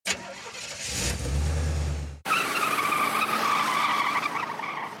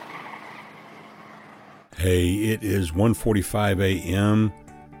Hey, it is 1:45 a.m.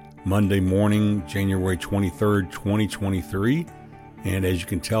 Monday morning, January 23rd, 2023. And as you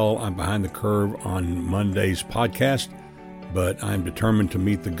can tell, I'm behind the curve on Monday's podcast, but I'm determined to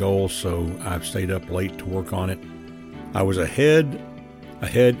meet the goal, so I've stayed up late to work on it. I was ahead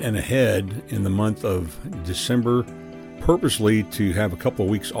in the month of December, purposely to have a couple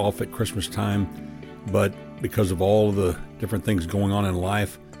of weeks off at Christmas time, but because of all the different things going on in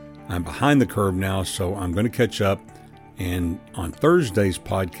life, I'm behind the curve now, so I'm going to catch up. And on Thursday's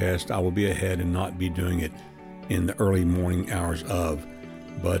podcast, I will be ahead and not be doing it in the early morning hours of.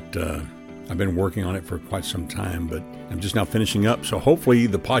 But I've been working on it for quite some time, but I'm just now finishing up. So hopefully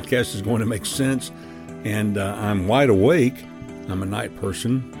the podcast is going to make sense. And I'm wide awake. I'm a night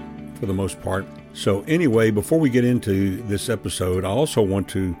person for the most part. So anyway, before we get into this episode, I also want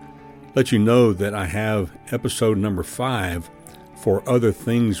to let you know that I have episode number 5 for Other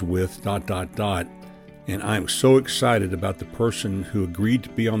Things with ... And I'm so excited about the person who agreed to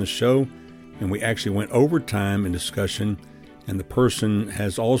be on the show. And we actually went overtime in discussion. And the person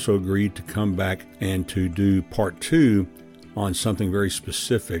has also agreed to come back and to do part 2 on something very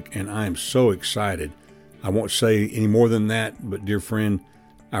specific. And I am so excited. I won't say any more than that, but dear friend,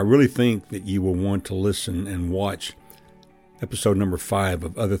 I really think that you will want to listen and watch episode number 5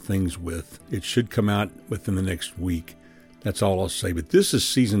 of Other Things with. It should come out within the next week. That's all I'll say. But this is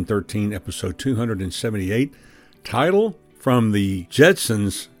season 13, episode 278, title from the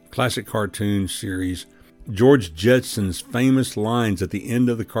Jetsons classic cartoon series. George Jetson's famous lines at the end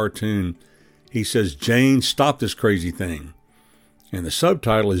of the cartoon. He says, "Jane, stop this crazy thing." And the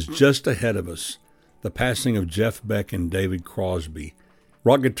subtitle is Just Ahead of Us, the passing of Jeff Beck and David Crosby.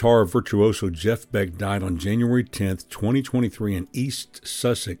 Rock guitar virtuoso Jeff Beck died on January 10th, 2023 in East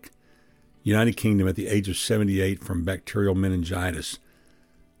Sussex, United Kingdom, at the age of 78 from bacterial meningitis.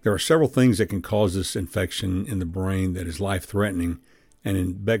 There are several things that can cause this infection in the brain that is life-threatening, and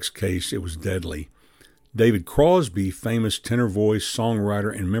in Beck's case, it was deadly. David Crosby, famous tenor voice,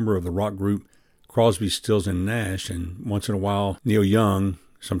 songwriter, and member of the rock group Crosby, Stills, and Nash, and once in a while, Neil Young,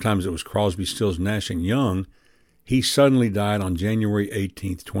 sometimes it was Crosby, Stills, Nash, and Young, he suddenly died on January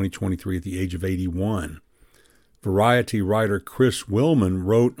 18th, 2023 at the age of 81. Variety writer Chris Willman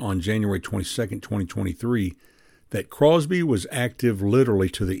wrote on January 22nd, 2023, that Crosby was active literally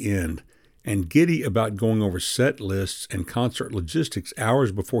to the end and giddy about going over set lists and concert logistics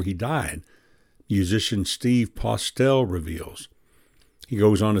hours before he died, musician Steve Postel reveals. He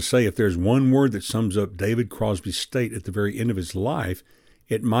goes on to say, if there's one word that sums up David Crosby's state at the very end of his life,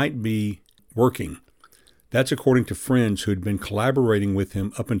 it might be working. That's according to friends who had been collaborating with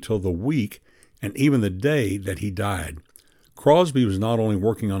him up until the week and even the day that he died. Crosby was not only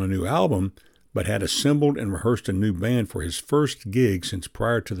working on a new album, but had assembled and rehearsed a new band for his first gig since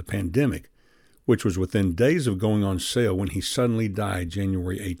prior to the pandemic, which was within days of going on sale when he suddenly died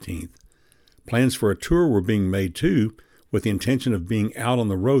January 18th. Plans for a tour were being made too, with the intention of being out on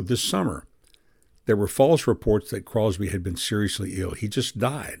the road this summer. There were false reports that Crosby had been seriously ill. He just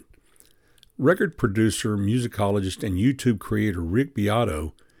died. Record producer, musicologist, and YouTube creator Rick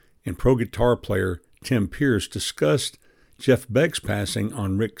Beato and pro guitar player Tim Pierce discussed Jeff Beck's passing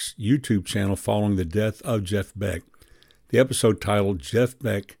on Rick's YouTube channel following the death of Jeff Beck. The episode titled Jeff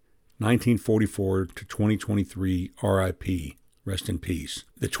Beck, 1944 to 2023 R.I.P. Rest in peace.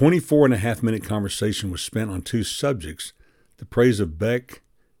 The 24.5-minute conversation was spent on 2 subjects, the praise of Beck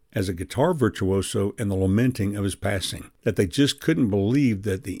as a guitar virtuoso and the lamenting of his passing, that they just couldn't believe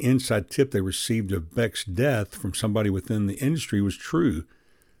that the inside tip they received of Beck's death from somebody within the industry was true.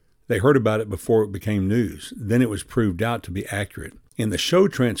 They heard about it before it became news. Then it was proved out to be accurate. In the show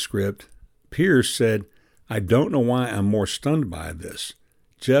transcript, Pierce said, "I don't know why I'm more stunned by this.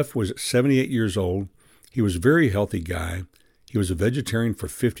 Jeff was 78 years old. He was a very healthy guy. He was a vegetarian for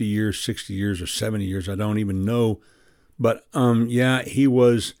 50 years, 60 years, or 70 years. I don't even know. But, he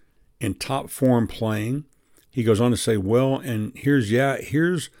was in top form playing." He goes on to say, well, and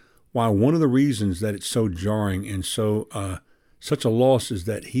here's why one of the reasons that it's so jarring and so such a loss is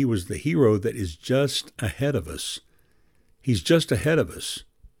that he was the hero that is just ahead of us. He's just ahead of us.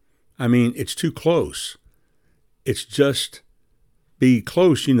 I mean, it's too close. It's just be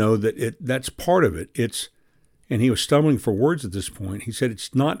close, that's part of it. And he was stumbling for words at this point. He said,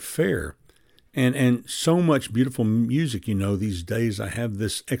 it's not fair. And so much beautiful music, these days I have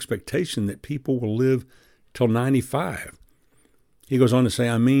this expectation that people will live till 95. He goes on to say,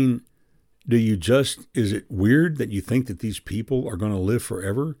 is it weird that you think that these people are going to live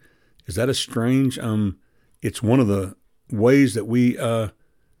forever? Is that a strange, it's one of the ways that we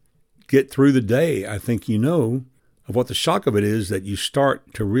get through the day. I think of what the shock of it is, that you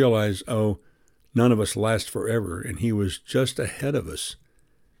start to realize, None of us last forever, and he was just ahead of us.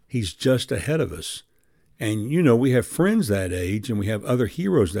 He's just ahead of us. And, we have friends that age, and we have other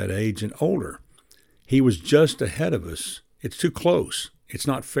heroes that age and older. He was just ahead of us. It's too close. It's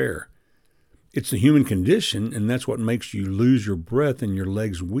not fair. It's the human condition, and that's what makes you lose your breath and your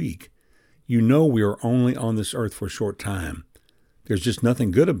legs weak. We are only on this earth for a short time. There's just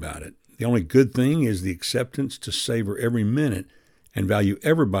nothing good about it. The only good thing is the acceptance to savor every minute and value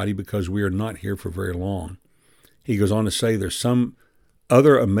everybody because we are not here for very long. He goes on to say there's some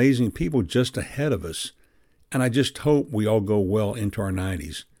other amazing people just ahead of us, and I just hope we all go well into our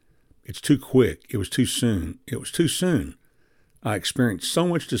 90s. It's too quick. It was too soon. It was too soon. I experienced so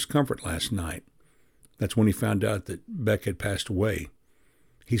much discomfort last night. That's when he found out that Beck had passed away.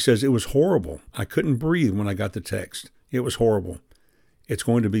 He says, it was horrible. I couldn't breathe when I got the text. It was horrible. It's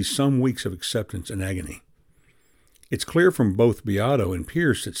going to be some weeks of acceptance and agony. It's clear from both Beato and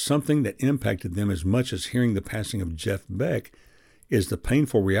Pierce that something that impacted them as much as hearing the passing of Jeff Beck is the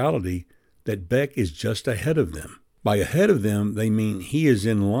painful reality that Beck is just ahead of them. By ahead of them, they mean he is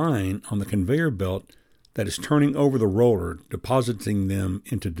in line on the conveyor belt that is turning over the roller, depositing them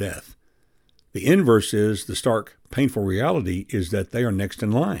into death. The inverse is the stark, painful reality is that they are next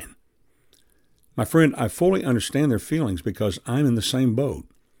in line. My friend, I fully understand their feelings because I'm in the same boat.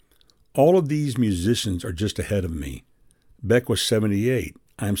 All of these musicians are just ahead of me. Beck was 78.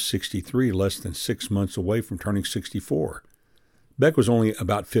 I'm 63, less than 6 months away from turning 64. Beck was only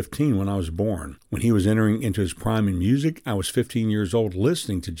about 15 when I was born. When he was entering into his prime in music, I was 15 years old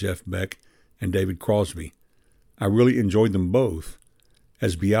listening to Jeff Beck and David Crosby. I really enjoyed them both.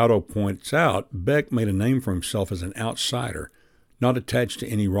 As Beato points out, Beck made a name for himself as an outsider, not attached to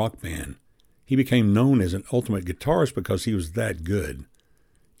any rock band. He became known as an ultimate guitarist because he was that good.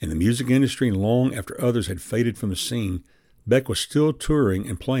 In the music industry, long after others had faded from the scene, Beck was still touring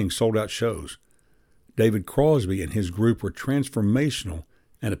and playing sold-out shows. David Crosby and his group were transformational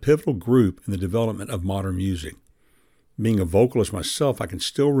and a pivotal group in the development of modern music. Being a vocalist myself, I can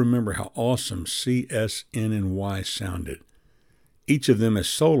still remember how awesome CSNNY sounded. Each of them as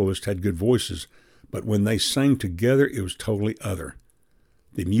soloists had good voices, but when they sang together, it was totally other.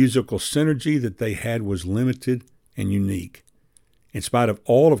 The musical synergy that they had was limited and unique. In spite of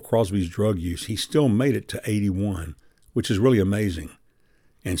all of Crosby's drug use, he still made it to 81, which is really amazing.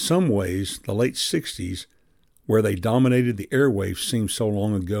 In some ways, the late 60s, where they dominated the airwaves, seems so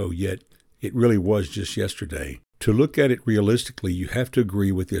long ago, yet it really was just yesterday. To look at it realistically, you have to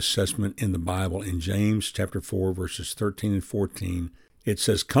agree with the assessment in the Bible in James chapter 4, verses 13 and 14. It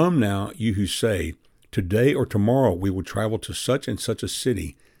says, "Come now, you who say, today or tomorrow we will travel to such and such a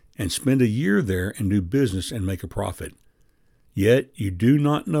city and spend a year there and do business and make a profit. Yet you do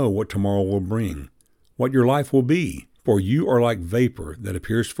not know what tomorrow will bring, what your life will be, for you are like vapor that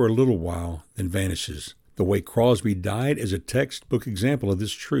appears for a little while, then vanishes." The way Crosby died is a textbook example of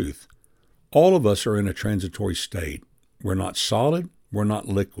this truth. All of us are in a transitory state. We're not solid. We're not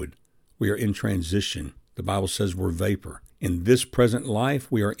liquid. We are in transition. The Bible says we're vapor. In this present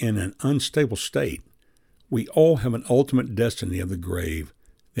life, we are in an unstable state. We all have an ultimate destiny of the grave,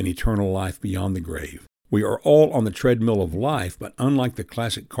 then eternal life beyond the grave. We are all on the treadmill of life, but unlike the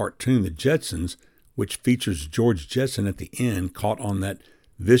classic cartoon, The Jetsons, which features George Jetson at the end caught on that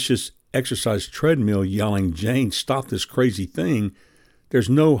vicious exercise treadmill yelling, "Jane, stop this crazy thing," there's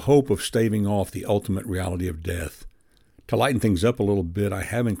no hope of staving off the ultimate reality of death. To lighten things up a little bit, I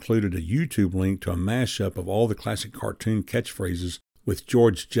have included a YouTube link to a mashup of all the classic cartoon catchphrases with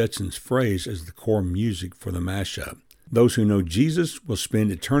George Jetson's phrase as the core music for the mashup. Those who know Jesus will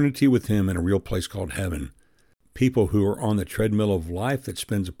spend eternity with him in a real place called heaven. People who are on the treadmill of life that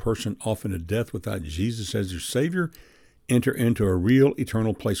spins a person off into death without Jesus as their Savior enter into a real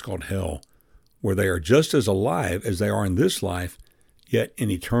eternal place called hell, where they are just as alive as they are in this life, yet in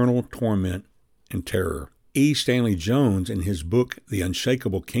eternal torment and terror. E. Stanley Jones, in his book The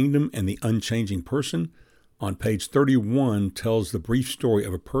Unshakable Kingdom and the Unchanging Person, on page 31 tells the brief story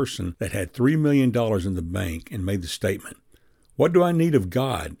of a person that had $3 million in the bank and made the statement, "What do I need of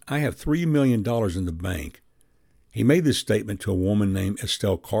God? I have $3 million in the bank." He made this statement to a woman named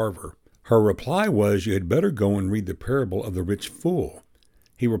Estelle Carver. Her reply was, "You had better go and read the parable of the rich fool."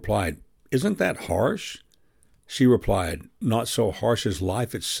 He replied, "Isn't that harsh?" She replied, "Not so harsh as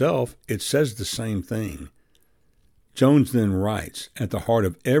life itself. It says the same thing." Jones then writes, "At the heart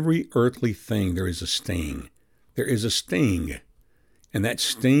of every earthly thing there is a sting. There is a sting. And that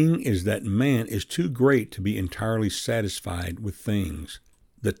sting is that man is too great to be entirely satisfied with things.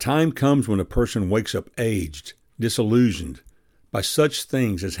 The time comes when a person wakes up aged, disillusioned by such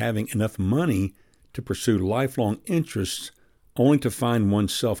things as having enough money to pursue lifelong interests only to find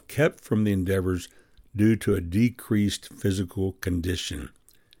oneself kept from the endeavors due to a decreased physical condition,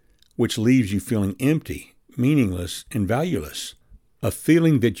 which leaves you feeling empty, meaningless, and valueless. A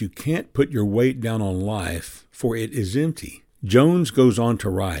feeling that you can't put your weight down on life, for it is empty. Jones goes on to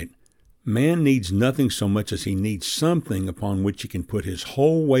write, "Man needs nothing so much as he needs something upon which he can put his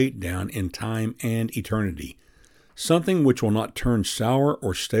whole weight down in time and eternity, something which will not turn sour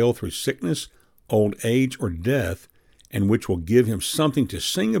or stale through sickness, old age, or death, and which will give him something to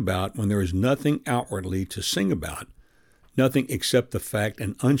sing about when there is nothing outwardly to sing about, nothing except the fact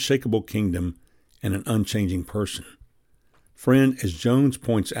an unshakable kingdom and an unchanging person." Friend, as Jones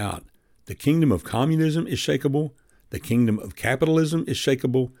points out, the kingdom of communism is shakeable, the kingdom of capitalism is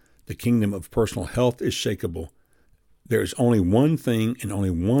shakeable, the kingdom of personal health is shakeable. There is only one thing and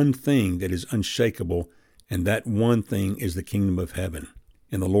only one thing that is unshakable, and that one thing is the kingdom of heaven.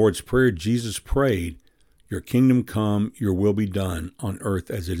 In the Lord's Prayer, Jesus prayed, "Your kingdom come, your will be done, on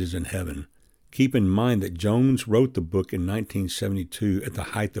earth as it is in heaven." Keep in mind that Jones wrote the book in 1972 at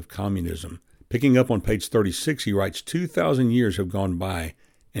the height of communism. Picking up on page 36, he writes, 2,000 years have gone by,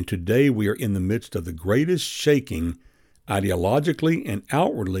 and today we are in the midst of the greatest shaking, ideologically and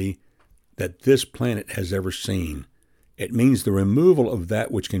outwardly, that this planet has ever seen. It means the removal of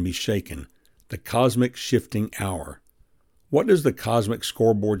that which can be shaken, the cosmic shifting hour. What does the cosmic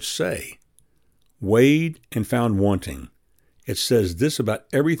scoreboard say? Weighed and found wanting. It says this about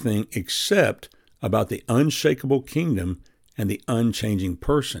everything except about the unshakable kingdom and the unchanging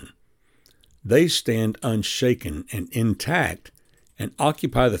person. They stand unshaken and intact and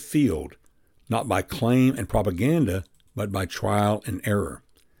occupy the field, not by claim and propaganda, but by trial and error.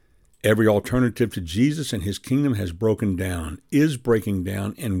 Every alternative to Jesus and his kingdom has broken down, is breaking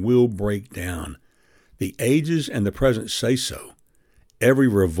down, and will break down. The ages and the present say so. Every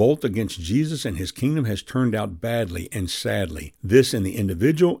revolt against Jesus and his kingdom has turned out badly and sadly, this in the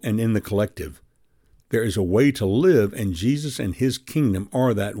individual and in the collective. There is a way to live, and Jesus and his kingdom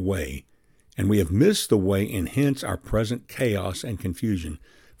are that way. And we have missed the way, and hence our present chaos and confusion.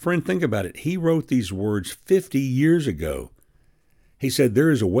 Friend, think about it. He wrote these words 50 years ago. He said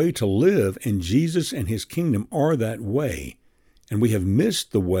there is a way to live, and Jesus and his kingdom are that way. And we have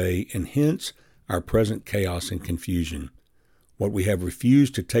missed the way, and hence our present chaos and confusion. What we have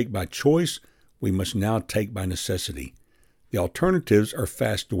refused to take by choice, we must now take by necessity. The alternatives are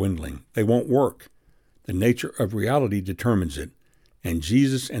fast dwindling. They won't work. The nature of reality determines it. And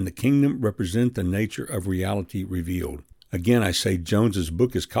Jesus and the kingdom represent the nature of reality revealed. Again, I say Jones's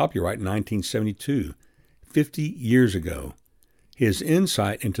book is copyright 1972, 50 years ago. His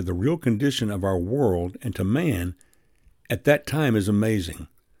insight into the real condition of our world and to man at that time is amazing.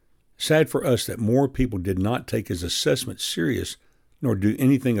 Sad for us that more people did not take his assessment serious nor do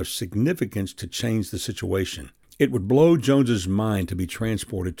anything of significance to change the situation. It would blow Jones's mind to be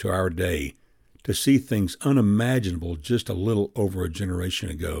transported to our day, to see things unimaginable just a little over a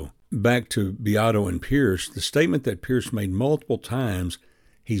generation ago. Back to Beato and Pierce, the statement that Pierce made multiple times,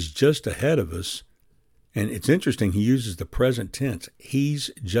 he's just ahead of us, and it's interesting, he uses the present tense,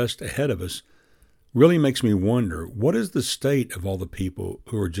 he's just ahead of us, really makes me wonder, what is the state of all the people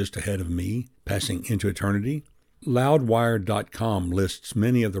who are just ahead of me, passing into eternity? Loudwire.com lists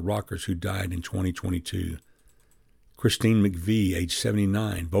many of the rockers who died in 2022. Christine McVie, age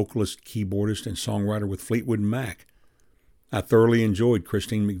 79, vocalist, keyboardist, and songwriter with Fleetwood Mac. I thoroughly enjoyed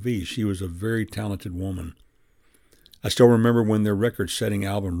Christine McVie. She was a very talented woman. I still remember when their record-setting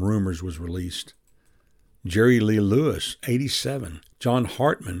album Rumors was released. Jerry Lee Lewis, 87. John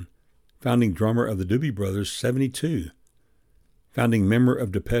Hartman, founding drummer of the Doobie Brothers, 72. Founding member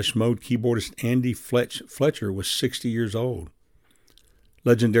of Depeche Mode keyboardist Andy Fletcher was 60 years old.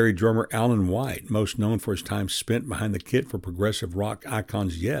 Legendary drummer Alan White, most known for his time spent behind the kit for progressive rock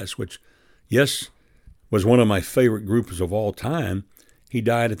icons Yes, which, Yes, was one of my favorite groups of all time. He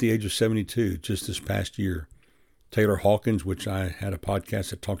died at the age of 72 just this past year. Taylor Hawkins, which I had a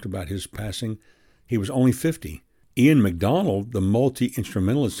podcast that talked about his passing, he was only 50. Ian MacDonald, the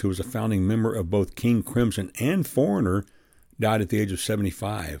multi-instrumentalist who was a founding member of both King Crimson and Foreigner, died at the age of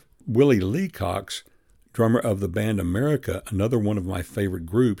 75. Willie Leacox, drummer of the band America, another one of my favorite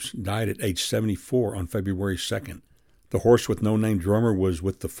groups, died at age 74 on February 2nd. The Horse with No Name drummer was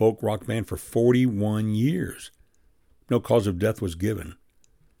with the folk rock band for 41 years. No cause of death was given.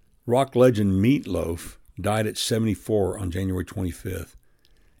 Rock legend Meat Loaf died at 74 on January 25th.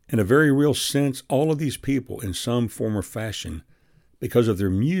 In a very real sense, all of these people, in some form or fashion, because of their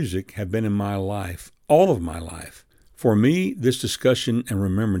music, have been in my life, all of my life. For me, this discussion and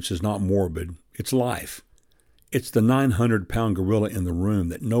remembrance is not morbid. It's life. It's the 900-pound gorilla in the room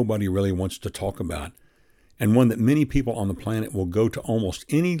that nobody really wants to talk about. and one that many people on the planet will go to almost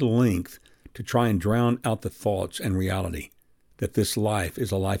any length to try and drown out the thoughts and reality that this life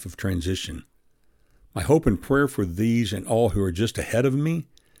is a life of transition. My hope and prayer for these and all who are just ahead of me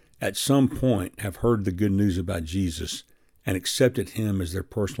at some point have heard the good news about Jesus and accepted him as their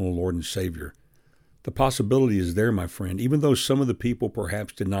personal Lord and Savior. The possibility is there, my friend, even though some of the people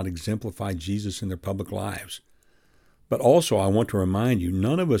perhaps did not exemplify Jesus in their public lives. But also I want to remind you,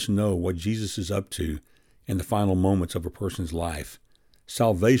 none of us know what Jesus is up to in the final moments of a person's life.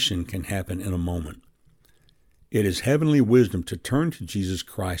 Salvation can happen in a moment. It is heavenly wisdom to turn to Jesus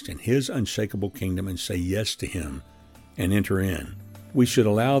Christ and his unshakable kingdom and say yes to him and enter in. We should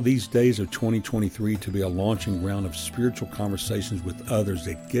allow these days of 2023 to be a launching ground of spiritual conversations with others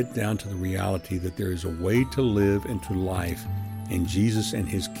that get down to the reality that there is a way to live and to life, and Jesus and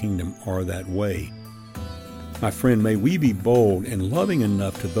his kingdom are that way. My friend, may we be bold and loving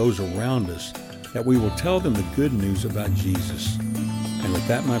enough to those around us that we will tell them the good news about Jesus. And with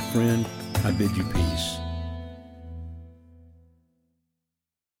that, my friend, I bid you peace.